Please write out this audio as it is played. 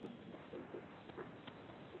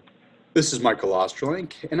This is Michael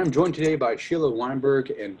Osterlink, and I'm joined today by Sheila Weinberg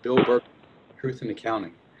and Bill Bergman, Truth in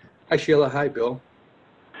Accounting. Hi, Sheila. Hi, Bill.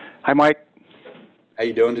 Hi, Mike. How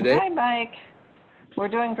you doing today? Hi, Mike. We're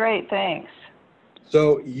doing great, thanks.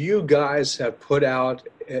 So you guys have put out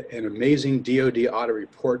an amazing DoD audit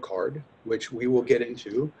report card, which we will get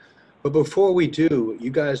into. But before we do,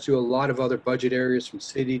 you guys do a lot of other budget areas from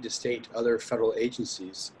city to state to other federal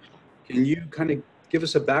agencies. Can you kind of give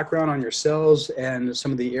us a background on yourselves and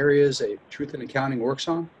some of the areas that Truth in Accounting works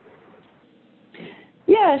on?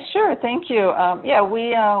 Yeah, sure. Thank you.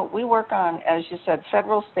 We work on, as you said,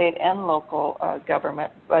 federal, state, and local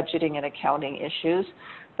government budgeting and accounting issues.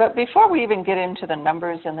 But before we even get into the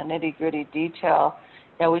numbers and the nitty-gritty detail,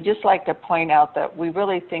 we just like to point out that we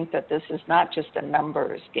really think that this is not just a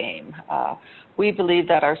numbers game. We believe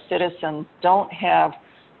that our citizens don't have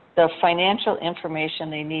the financial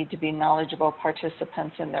information they need to be knowledgeable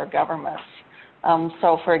participants in their governments.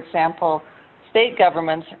 So, for example, state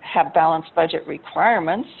governments have balanced budget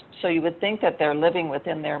requirements, so you would think that they're living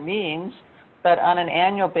within their means, but on an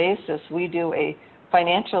annual basis, we do a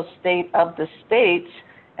financial state of the states,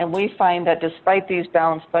 and we find that despite these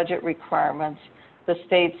balanced budget requirements, the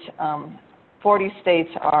states, 40 states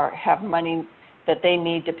have money that they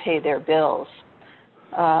need to pay their bills.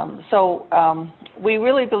 We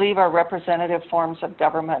really believe our representative forms of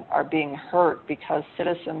government are being hurt because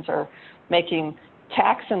citizens are making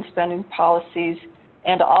tax and spending policies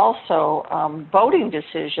and also voting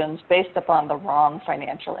decisions based upon the wrong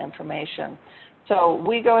financial information. So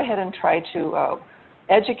we go ahead and try to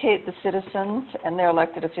educate the citizens and their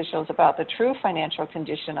elected officials about the true financial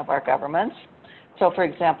condition of our governments. So for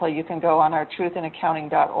example, you can go on our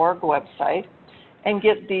truthinaccounting.org website and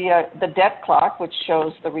get the debt clock, which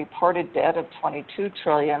shows the reported debt of $22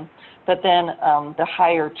 trillion, but then the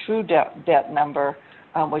higher true debt number,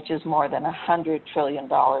 which is more than $100 trillion,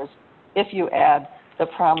 if you add the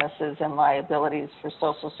promises and liabilities for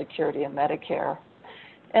Social Security and Medicare.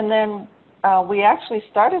 And then we actually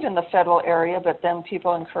started in the federal area, but then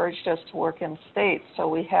people encouraged us to work in states. So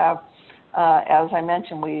we have, as I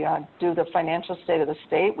mentioned, we do the financial state of the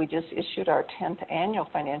state. We just issued our 10th annual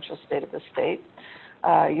financial state of the state.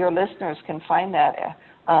 Your listeners can find that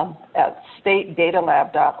at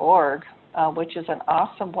statedatalab.org, which is an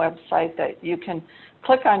awesome website that you can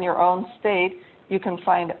click on your own state. You can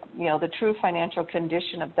find, the true financial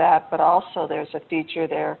condition of that, but also there's a feature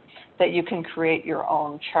there that you can create your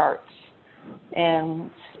own charts. And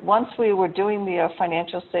once we were doing the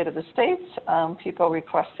financial state of the states, people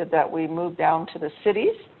requested that we move down to the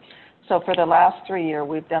cities. So for the last 3 years,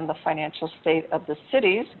 we've done the financial state of the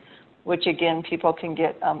cities, which again, people can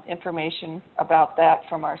get information about that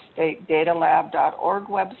from our statedatalab.org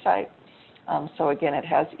website. So again, it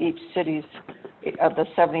has each city's, of the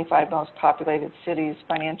 75 most populated cities,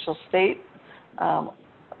 financial state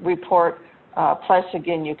report. Plus,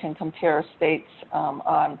 again, you can compare states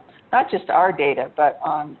on not just our data, but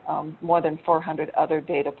on more than 400 other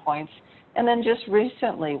data points. And then just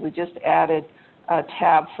recently, we just added a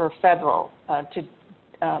tab for federal to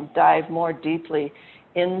dive more deeply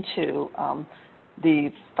into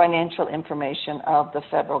the financial information of the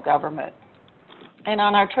federal government. And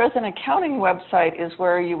on our Truth in Accounting website is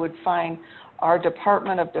where you would find our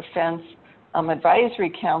Department of Defense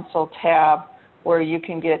Advisory Council tab, where you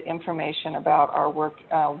can get information about our work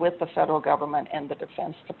with the federal government and the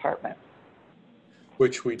Defense Department.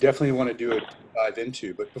 Which we definitely want to do a dive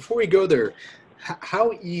into. But before we go there,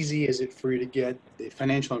 how easy is it for you to get the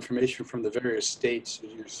financial information from the various states,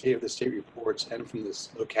 your state of the state reports, and from the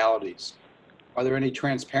localities? Are there any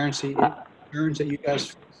transparency concerns that you guys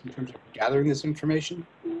face in terms of gathering this information?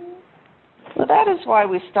 Well, that is why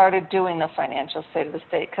we started doing the financial state of the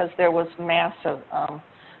state, because there was massive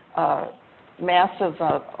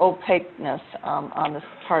opaqueness on the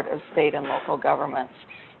part of state and local governments.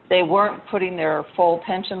 They weren't putting their full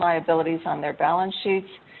pension liabilities on their balance sheets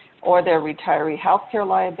or their retiree health care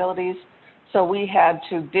liabilities. So we had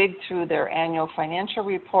to dig through their annual financial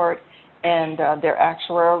report and their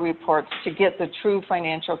actuarial reports to get the true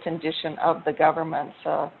financial condition of the government.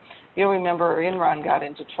 You'll remember Enron got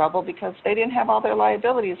into trouble because they didn't have all their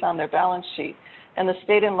liabilities on their balance sheet. And the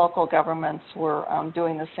state and local governments were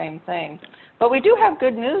doing the same thing. But we do have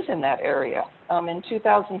good news in that area. In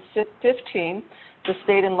 2015, the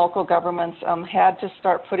state and local governments had to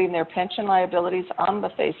start putting their pension liabilities on the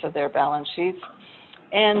face of their balance sheets.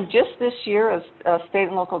 And just this year, as state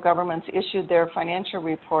and local governments issued their financial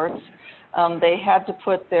reports, they had to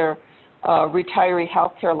put their retiree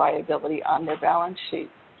health care liability on their balance sheet.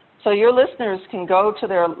 So your listeners can go to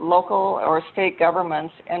their local or state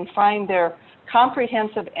governments and find their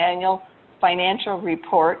comprehensive annual financial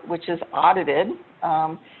report, which is audited,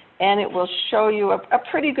 and it will show you a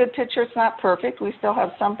pretty good picture. It's not perfect. We still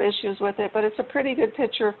have some issues with it, but it's a pretty good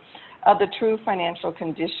picture of the true financial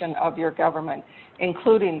condition of your government,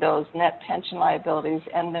 including those net pension liabilities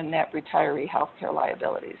and the net retiree health care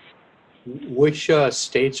liabilities. Which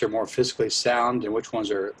states are more fiscally sound and which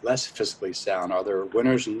ones are less fiscally sound? Are there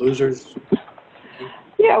winners and losers?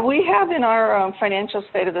 Yeah, we have in our financial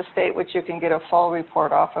state of the state, which you can get a full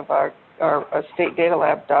report off of our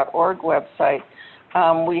statedatalab.org website.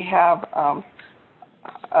 We have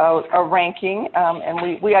a ranking,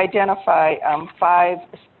 and we identify 5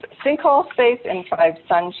 sinkhole states and 5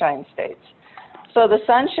 sunshine states. So the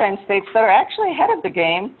sunshine states that are actually ahead of the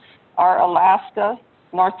game are Alaska,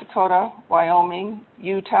 North Dakota, Wyoming,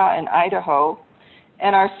 Utah, and Idaho.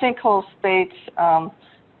 And our sinkhole states,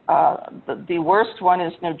 the worst one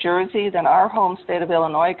is New Jersey, then our home state of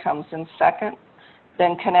Illinois comes in second,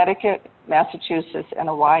 then Connecticut, Massachusetts, and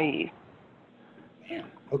Hawaii.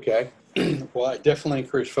 Okay. Well, I definitely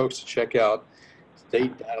encourage folks to check out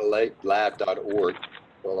statedatalab.org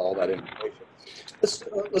for all that information.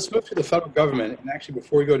 Let's move to the federal government. And actually,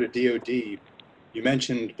 before we go to DOD, you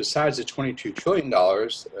mentioned besides the $22 trillion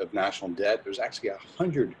of national debt, there's actually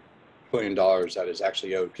 $100 billion that is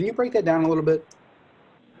actually owed. Can you break that down a little bit?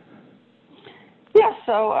 Yeah,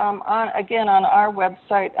 so on our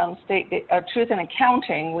website, Truth in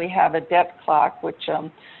Accounting, we have a debt clock, which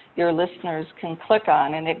your listeners can click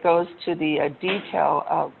on, and it goes to the detail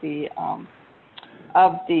of the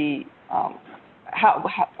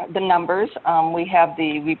numbers. We have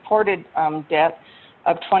the reported debt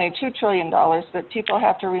of $22 trillion, but people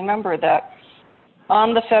have to remember that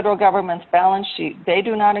on the federal government's balance sheet, they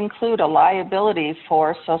do not include a liability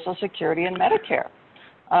for Social Security and Medicare.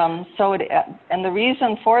 And the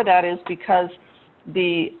reason for that is because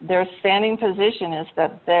their standing position is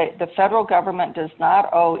that the federal government does not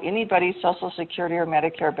owe anybody Social Security or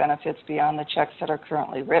Medicare benefits beyond the checks that are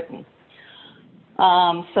currently written.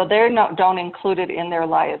 So they don't include it in their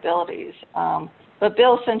liabilities. But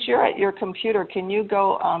Bill, since you're at your computer, can you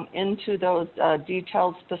go into those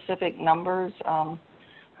detailed specific numbers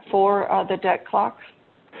for the debt clock?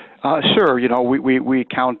 Sure. You know, we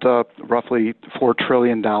count roughly $4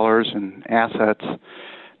 trillion in assets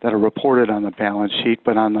that are reported on the balance sheet,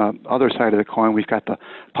 but on the other side of the coin, we've got the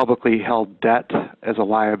publicly held debt as a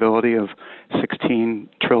liability of $16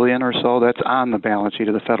 trillion or so. That's on the balance sheet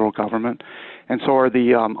of the federal government, and so are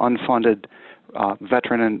the unfunded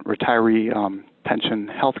veteran and retiree pension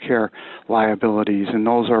healthcare liabilities, and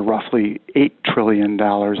those are roughly $8 trillion.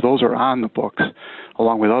 Those are on the books,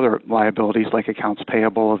 along with other liabilities like accounts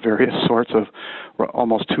payable of various sorts of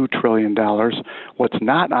almost $2 trillion. What's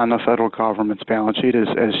not on the federal government's balance sheet, is,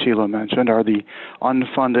 as Sheila mentioned, are the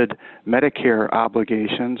unfunded Medicare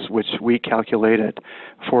obligations, which we calculate at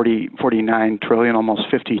 49 trillion, almost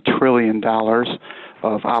 $50 trillion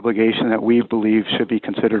of obligation that we believe should be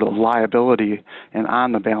considered a liability and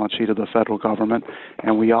on the balance sheet of the federal government.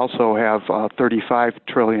 And we also have 35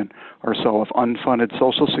 trillion or so of unfunded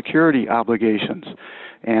Social Security obligations.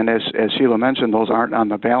 And as Sheila mentioned, those aren't on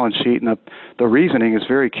the balance sheet. And the reasoning is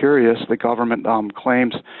very curious. The government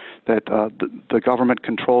claims that the government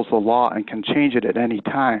controls the law and can change it at any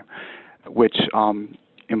time, which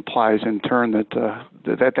implies in turn that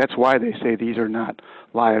that's why they say these are not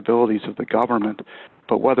liabilities of the government.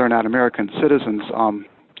 But whether or not American citizens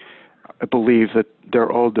believe that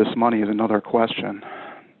they're owed this money is another question.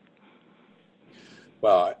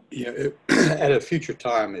 Well, at a future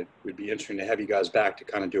time, it would be interesting to have you guys back to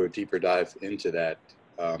kind of do a deeper dive into that,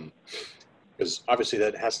 because obviously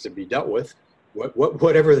that has to be dealt with.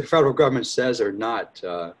 Whatever the federal government says or not,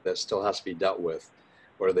 that still has to be dealt with,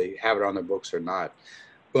 whether they have it on their books or not.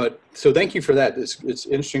 But so thank you for that. It's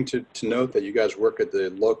interesting to note that you guys work at the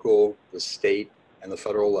local, the state, and the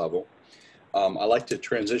federal level. I'd like to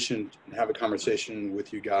transition and have a conversation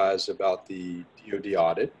with you guys about the DoD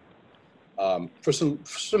audit. For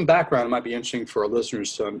some background, it might be interesting for our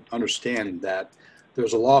listeners to understand that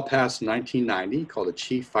there's a law passed in 1990 called the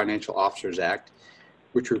Chief Financial Officers Act,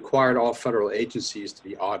 which required all federal agencies to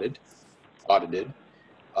be audited.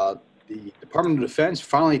 The Department of Defense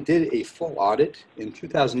finally did a full audit in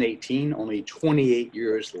 2018, only 28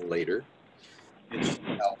 years later. It's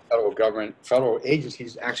now federal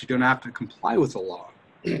agencies actually don't have to comply with the law.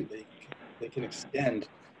 They can extend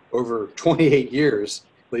over 28 years,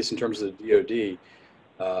 at least in terms of the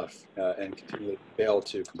DoD, and continue to fail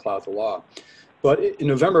to comply with the law. But in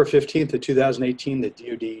November 15th of 2018, the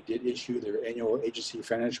DoD did issue their annual agency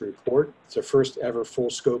financial report. It's the first ever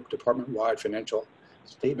full-scope department-wide financial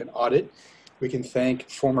statement audit. We can thank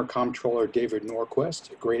former Comptroller David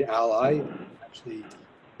Norquist, a great ally. Actually,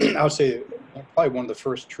 I would say probably one of the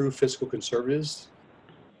first true fiscal conservatives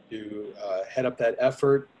to head up that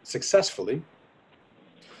effort successfully.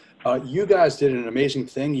 You guys did an amazing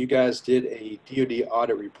thing. You guys did a DoD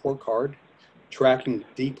audit report card, tracking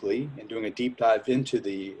deeply and doing a deep dive into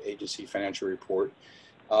the agency financial report.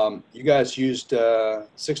 You guys used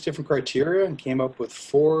 6 different criteria and came up with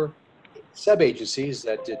 4 sub-agencies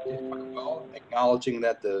that did quite well, acknowledging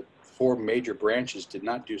that the 4 major branches did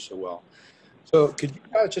not do so well. So could you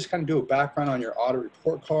guys just kind of do a background on your audit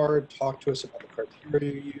report card, talk to us about the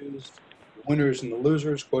criteria you used, the winners and the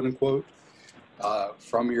losers, quote unquote,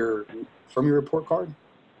 from your report card?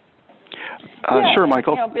 Sure,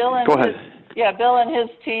 Michael. Bill and Go ahead. Bill and his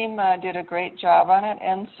team did a great job on it,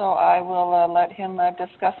 and so I will let him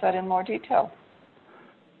discuss that in more detail.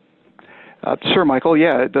 Sure, Michael.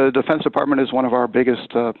 Yeah, the Defense Department is one of our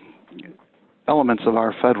biggest elements of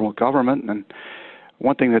our federal government, and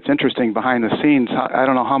one thing that's interesting behind the scenes, I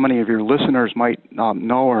don't know how many of your listeners might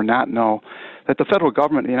know or not know, that the federal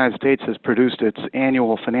government in the United States has produced its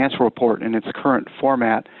annual financial report in its current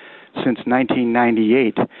format since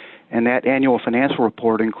 1998, and that annual financial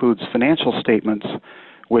report includes financial statements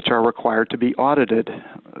which are required to be audited,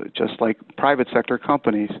 just like private sector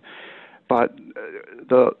companies. But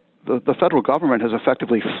the federal government has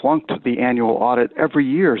effectively flunked the annual audit every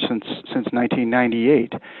year since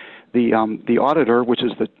 1998. The auditor, which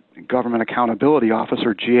is the Government Accountability Office,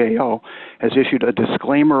 or GAO, has issued a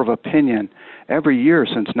disclaimer of opinion every year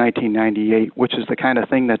since 1998, which is the kind of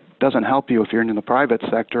thing that doesn't help you if you're in the private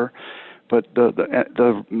sector. But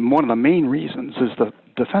one of the main reasons is the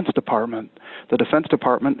Defense Department. The Defense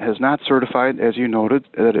Department has not certified, as you noted,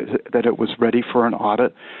 that it was ready for an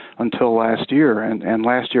audit until last year. And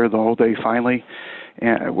last year, though, they finally,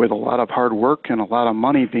 with a lot of hard work and a lot of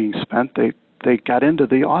money being spent, they got into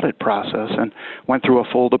the audit process and went through a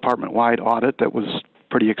full department-wide audit that was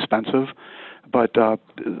pretty expensive. But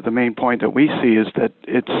the main point that we see is that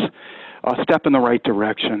it's a step in the right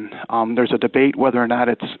direction. There's a debate whether or not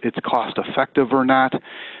it's cost-effective or not.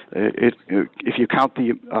 If you count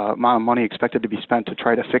the amount of money expected to be spent to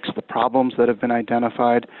try to fix the problems that have been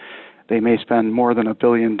identified, they may spend more than $1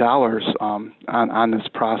 billion on this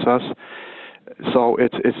process. So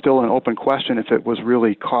it's still an open question if it was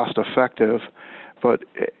really cost-effective, but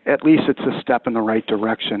at least it's a step in the right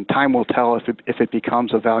direction. Time will tell if it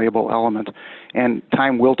becomes a valuable element, and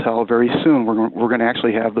time will tell very soon. We're going to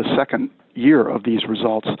actually have the second year of these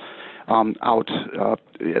results out,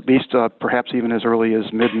 at least perhaps even as early as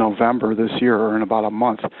mid-November this year, or in about a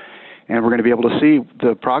month. And we're going to be able to see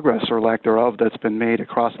the progress or lack thereof that's been made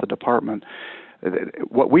across the department.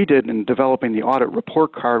 What we did in developing the audit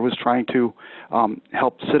report card was trying to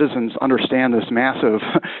help citizens understand this massive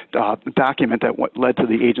document that led to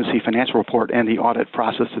the agency financial report and the audit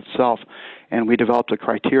process itself. And we developed a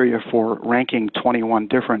criteria for ranking 21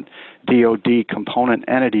 different DoD component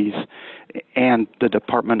entities and the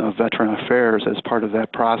Department of Veteran Affairs as part of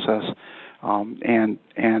that process. And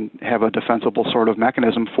have a defensible sort of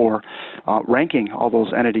mechanism for ranking all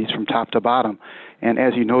those entities from top to bottom. And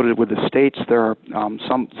as you noted with the states, there are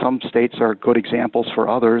some states are good examples for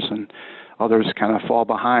others, and others kind of fall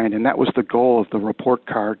behind. And that was the goal of the report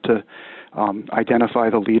card, to identify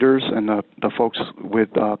the leaders and the folks with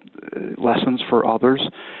lessons for others.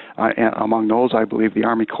 And among those, I believe the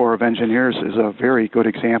Army Corps of Engineers is a very good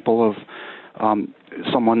example of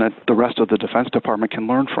someone that the rest of the Defense Department can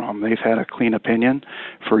learn from. They've had a clean opinion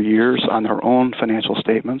for years on their own financial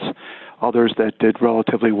statements. Others that did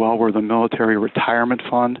relatively well were the Military Retirement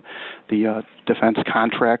Fund, the Defense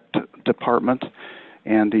Contract Department,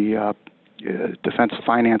 and the Defense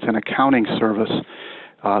Finance and Accounting Service.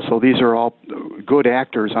 So these are all good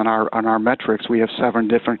actors on our metrics. We have 7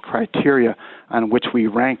 different criteria on which we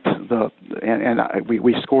ranked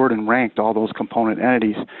we scored and ranked all those component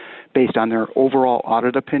entities based on their overall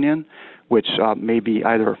audit opinion, which may be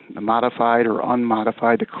either modified or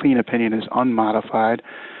unmodified. The clean opinion is unmodified,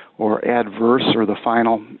 or adverse, or the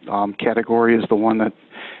final category is the one that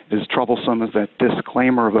is troublesome, is that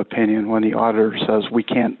disclaimer of opinion, when the auditor says we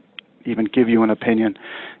can't even give you an opinion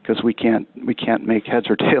because we can't make heads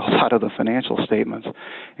or tails out of the financial statements.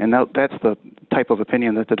 And that's the type of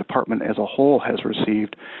opinion that the department as a whole has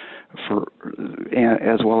received,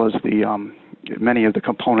 as well as the many of the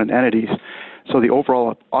component entities. So the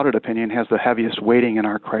overall audit opinion has the heaviest weighting in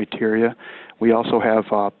our criteria. We also have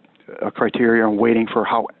criteria and waiting for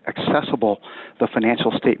how accessible the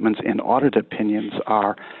financial statements and audit opinions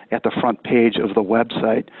are at the front page of the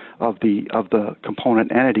website of the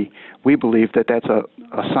component entity. We believe that that's a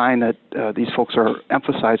sign that these folks are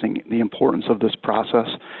emphasizing the importance of this process,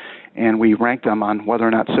 and we rank them on whether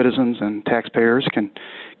or not citizens and taxpayers can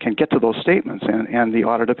get to those statements and the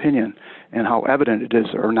audit opinion, and how evident it is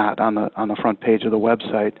or not on the front page of the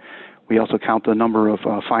website. We also count the number of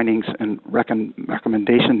findings and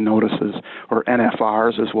recommendation notices, or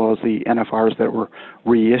NFRs, as well as the NFRs that were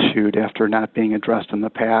reissued after not being addressed in the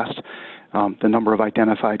past. The number of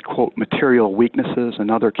identified, quote, material weaknesses,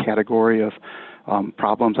 another category of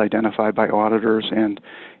problems identified by auditors, and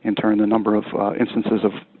in turn the number of instances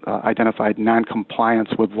of identified noncompliance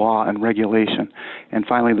with law and regulation. And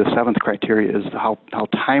finally, the seventh criteria is how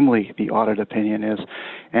timely the audit opinion is.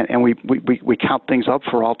 And we count things up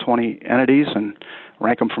for all 20 entities and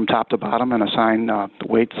rank them from top to bottom and assign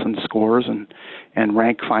weights and scores and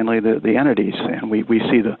rank finally the entities. And we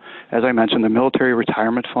see, as I mentioned, the Military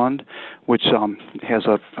Retirement Fund, which has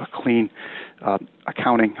a clean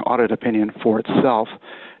accounting audit opinion for itself.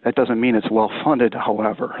 That doesn't mean it's well funded,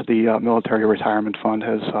 however. The Military Retirement Fund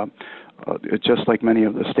has, just like many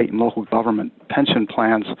of the state and local government pension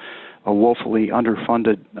plans, a woefully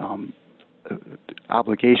underfunded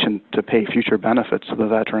obligation to pay future benefits to the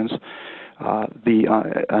veterans.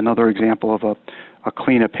 Another example of a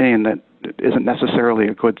clean opinion that isn't necessarily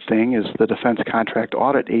a good thing is the Defense Contract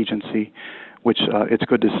Audit Agency, which it's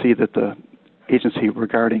good to see that the agency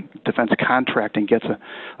regarding defense contracting gets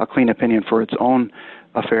a clean opinion for its own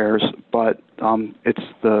affairs, but it's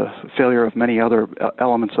the failure of many other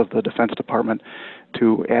elements of the Defense Department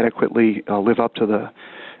to adequately live up to the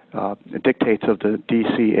dictates of the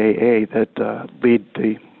DCAA that lead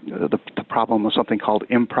the problem of something called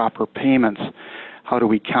improper payments. How do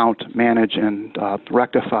we count, manage, and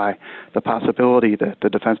rectify the possibility that the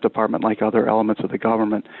Defense Department, like other elements of the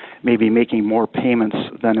government, may be making more payments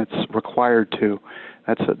than it's required to?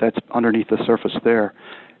 That's underneath the surface there.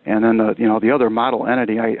 And then the other model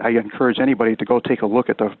entity, I encourage anybody to go take a look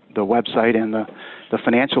at the website and the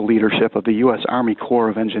financial leadership of the U.S. Army Corps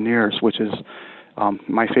of Engineers, which is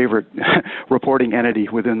my favorite reporting entity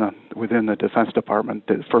within the Defense Department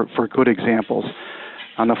for good examples.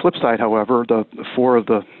 On the flip side, however, the four of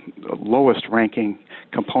the lowest ranking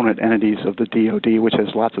component entities of the DoD, which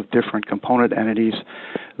has lots of different component entities,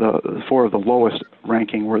 the four of the lowest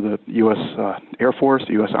ranking were the U.S. Air Force,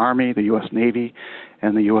 the U.S. Army, the U.S. Navy,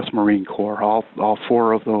 and the U.S. Marine Corps. All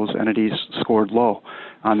four of those entities scored low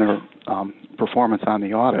on their performance on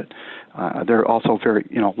the audit. They're also very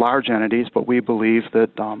large entities, but we believe that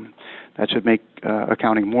that should make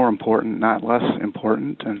accounting more important, not less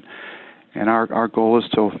important. And our goal is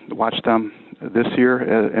to watch them this year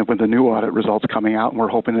and with the new audit results coming out, and we're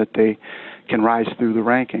hoping that they can rise through the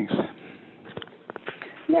rankings.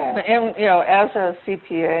 Yeah, and as a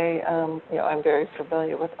CPA, I'm very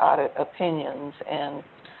familiar with audit opinions, and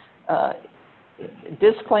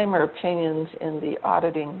disclaimer opinions in the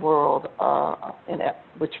auditing world,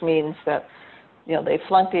 which means that they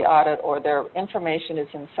flunk the audit or their information is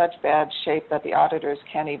in such bad shape that the auditors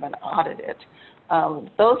can't even audit it.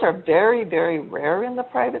 Those are very, very rare in the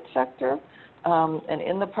private sector, and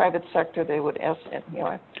in the private sector, they would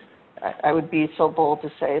I would be so bold to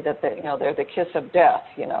say that they're the kiss of death.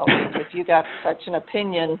 If you got such an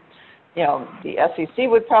opinion, the SEC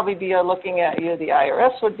would probably be looking at you, the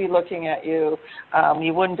IRS would be looking at you.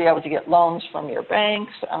 You wouldn't be able to get loans from your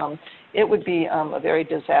banks. It would be a very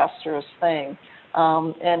disastrous thing.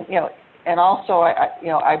 And also,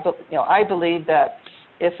 I believe that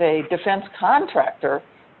if a defense contractor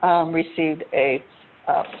received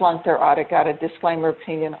flunked their audit, got a disclaimer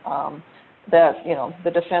opinion, that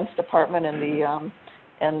the Defense Department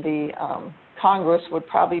and the Congress would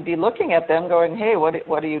probably be looking at them, going, "Hey, what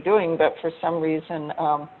are you doing?" But for some reason,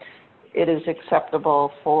 it is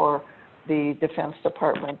acceptable for the Defense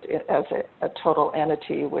Department as a total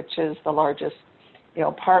entity, which is the largest,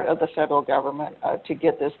 part of the federal government, to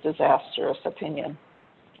get this disastrous opinion.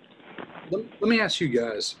 Let me ask you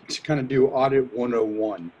guys to kind of do Audit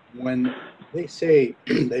 101. When they say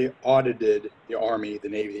they audited the Army, the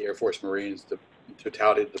Navy, the Air Force, Marines, the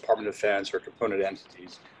totality of the Department of Defense or component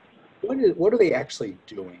entities, what are they actually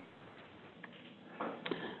doing?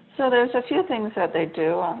 So there's a few things that they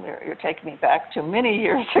do. You're taking me back to many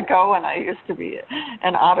years ago when I used to be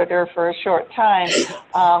an auditor for a short time.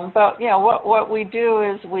 But what we do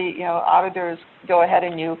is auditors go ahead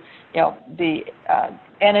and the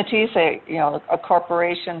entities, a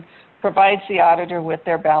corporation provides the auditor with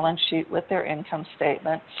their balance sheet, with their income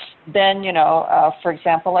statement. Then, for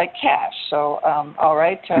example, like cash. So, all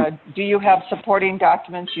right, do you have supporting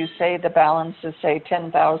documents? You say the balance is, say,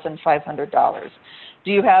 $10,500.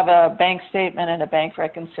 Do you have a bank statement and a bank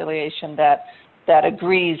reconciliation that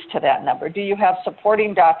agrees to that number? Do you have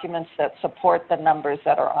supporting documents that support the numbers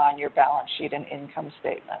that are on your balance sheet and income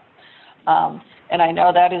statement? And I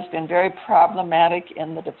know that has been very problematic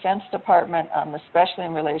in the Defense Department, especially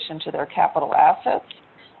in relation to their capital assets.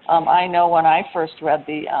 I know when I first read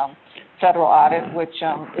the federal audit, which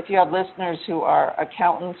if you have listeners who are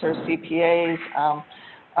accountants or CPAs,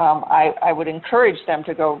 I would encourage them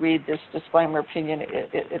to go read this disclaimer opinion.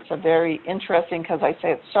 It's a very interesting, because I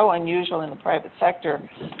say it's so unusual in the private sector.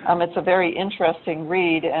 It's a very interesting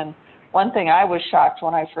read. And one thing I was shocked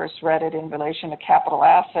when I first read it in relation to capital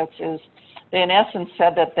assets is they in essence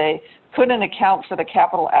said that they couldn't account for the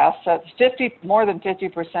capital assets, more than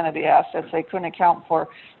 50% of the assets they couldn't account for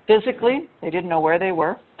physically. They didn't know where they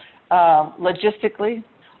were, logistically,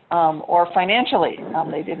 or financially.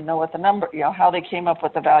 They didn't know what the number, how they came up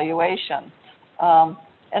with the valuation.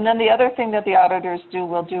 And then the other thing that the auditors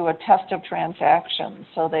will do a test of transactions.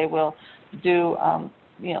 So they will do,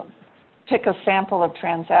 pick a sample of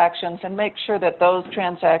transactions and make sure that those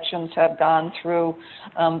transactions have gone through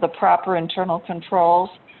the proper internal controls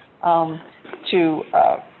as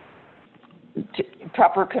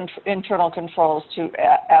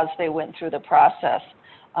they went through the process.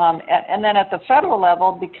 And then at the federal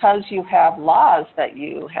level, because you have laws that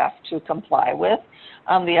you have to comply with,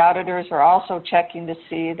 the auditors are also checking to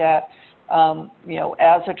see that,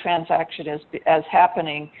 as a transaction is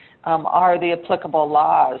happening, are the applicable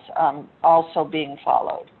laws also being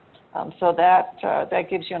followed? So that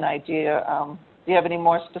gives you an idea. Do you have any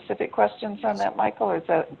more specific questions on that, Michael, or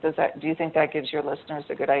do you think that gives your listeners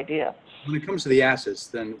a good idea? When it comes to the assets,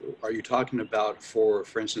 then are you talking about, for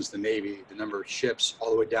instance, the Navy, the number of ships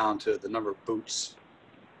all the way down to the number of boots?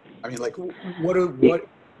 I mean, like, what?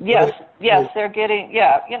 Yes, they're getting,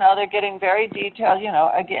 they're getting very detailed,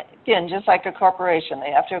 again, just like a corporation. They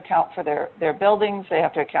have to account for their buildings, they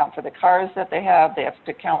have to account for the cars that they have, they have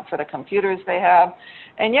to account for the computers they have.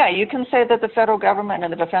 And yeah, you can say that the federal government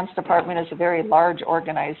and the Defense Department is a very large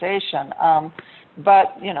organization.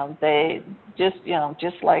 But, they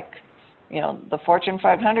just like, the Fortune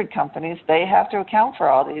 500 companies, they have to account for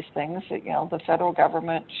all these things. The federal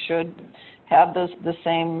government should have the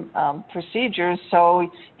same procedures.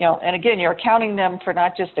 So, and again, you're accounting them for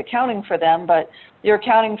not just accounting for them, but you're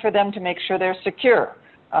accounting for them to make sure they're secure.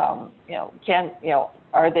 Are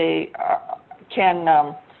they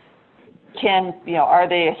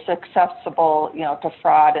susceptible, to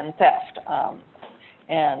fraud and theft,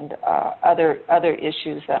 and other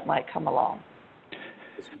issues that might come along?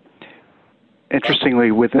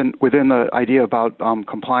 Interestingly, within the idea about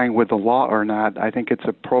complying with the law or not, I think it's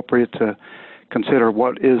appropriate to consider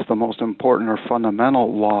what is the most important or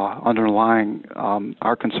fundamental law underlying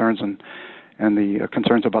our concerns and the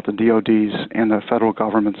concerns about the DOD's and the federal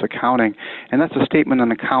government's accounting, and that's a statement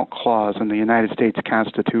and account clause in the United States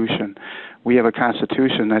Constitution. We have a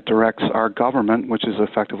Constitution that directs our government, which is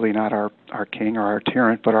effectively not our king or our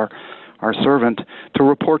tyrant, but our servant, to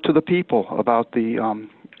report to the people about the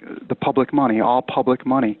public money, all public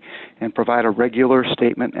money, and provide a regular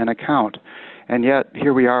statement and account. And yet,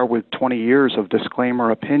 here we are with 20 years of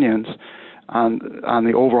disclaimer opinions on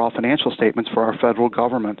the overall financial statements for our federal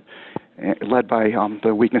government, led by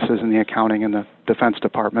the weaknesses in the accounting and the Defense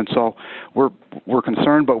Department. So we're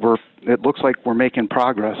concerned, but it looks like we're making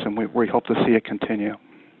progress, and we hope to see it continue.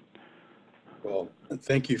 Well,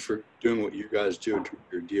 thank you for doing what you guys do in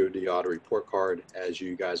your DoD audit report card. As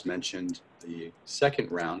you guys mentioned, the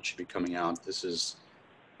second round should be coming out. This is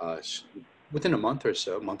within a month or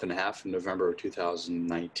so, month and a half, in November of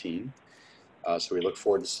 2019. So we look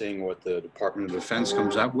forward to seeing what the Department of Defense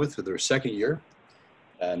comes out with for their second year.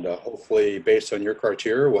 And hopefully, based on your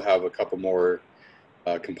criteria, we'll have a couple more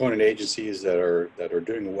component agencies that are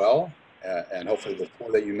doing well. And hopefully the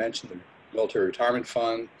four that you mentioned, the Military Retirement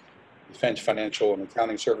Fund, Defense Financial and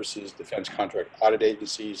Accounting Services, Defense Contract Audit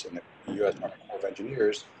Agencies, and the U.S. Army Corps of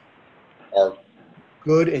Engineers, are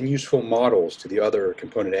good and useful models to the other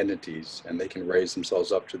component entities, and they can raise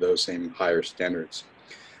themselves up to those same higher standards.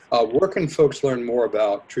 Where can folks learn more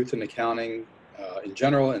about Truth in Accounting in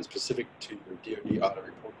general and specific to your DoD audit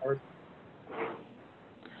report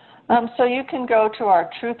card? So you can go to our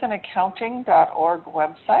truthinaccounting.org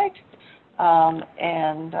website,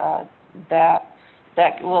 and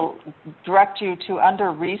that will direct you to,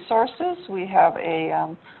 under resources, we have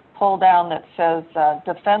a pull down that says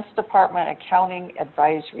Defense Department Accounting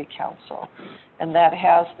Advisory Council, and that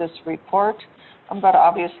has this report. But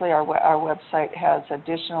obviously our website has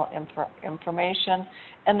additional information.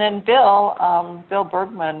 And then Bill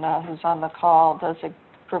Bergman, who's on the call,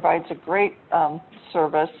 provides a great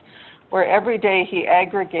service where every day he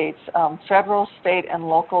aggregates federal, state, and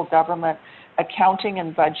local government accounting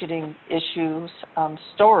and budgeting issues,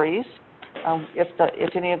 stories.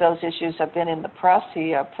 If any of those issues have been in the press,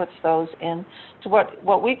 he puts those in to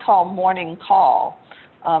what we call morning call,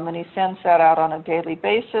 and he sends that out on a daily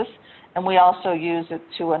basis. And we also use it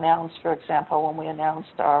to announce, for example, when we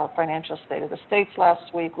announced our financial state of the states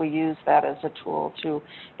last week, we use that as a tool to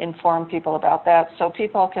inform people about that. So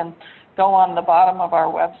people can go on the bottom of our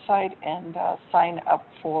website and sign up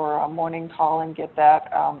for a morning call and get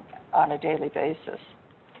that on a daily basis.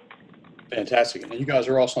 Fantastic. And you guys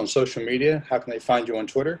are also on social media. How can they find you on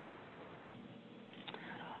Twitter?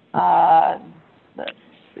 Let's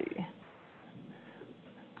see.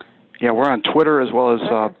 Yeah, we're on Twitter as well as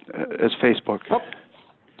Facebook. Oh,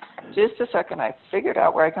 just a second. I figured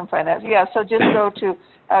out where I can find that. Yeah, so just go to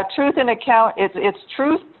Truth in Account. It's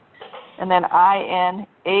Truth, and then INACCT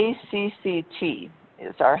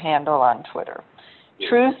is our handle on Twitter.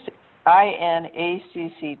 Truth,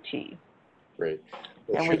 INACCT. Great.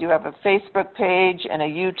 Well, and we do have a Facebook page and a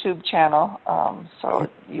YouTube channel, so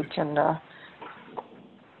you can...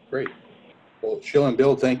 Great. Well, Sheila and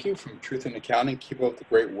Bill, thank you from Truth in Accounting. Keep up the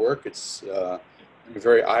great work. It's been a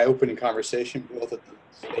very eye-opening conversation, both at the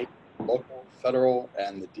state, local, federal,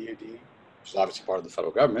 and the DoD, which is obviously part of the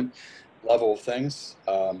federal government, level of things.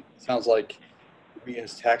 Sounds like we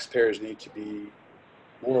as taxpayers need to be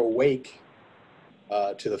more awake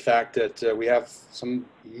to the fact that we have some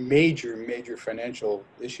major financial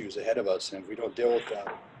issues ahead of us, and if we don't deal with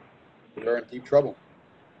that, we're in deep trouble.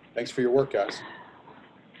 Thanks for your work, guys.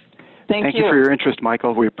 Thank you for your interest,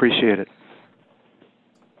 Michael. We appreciate it.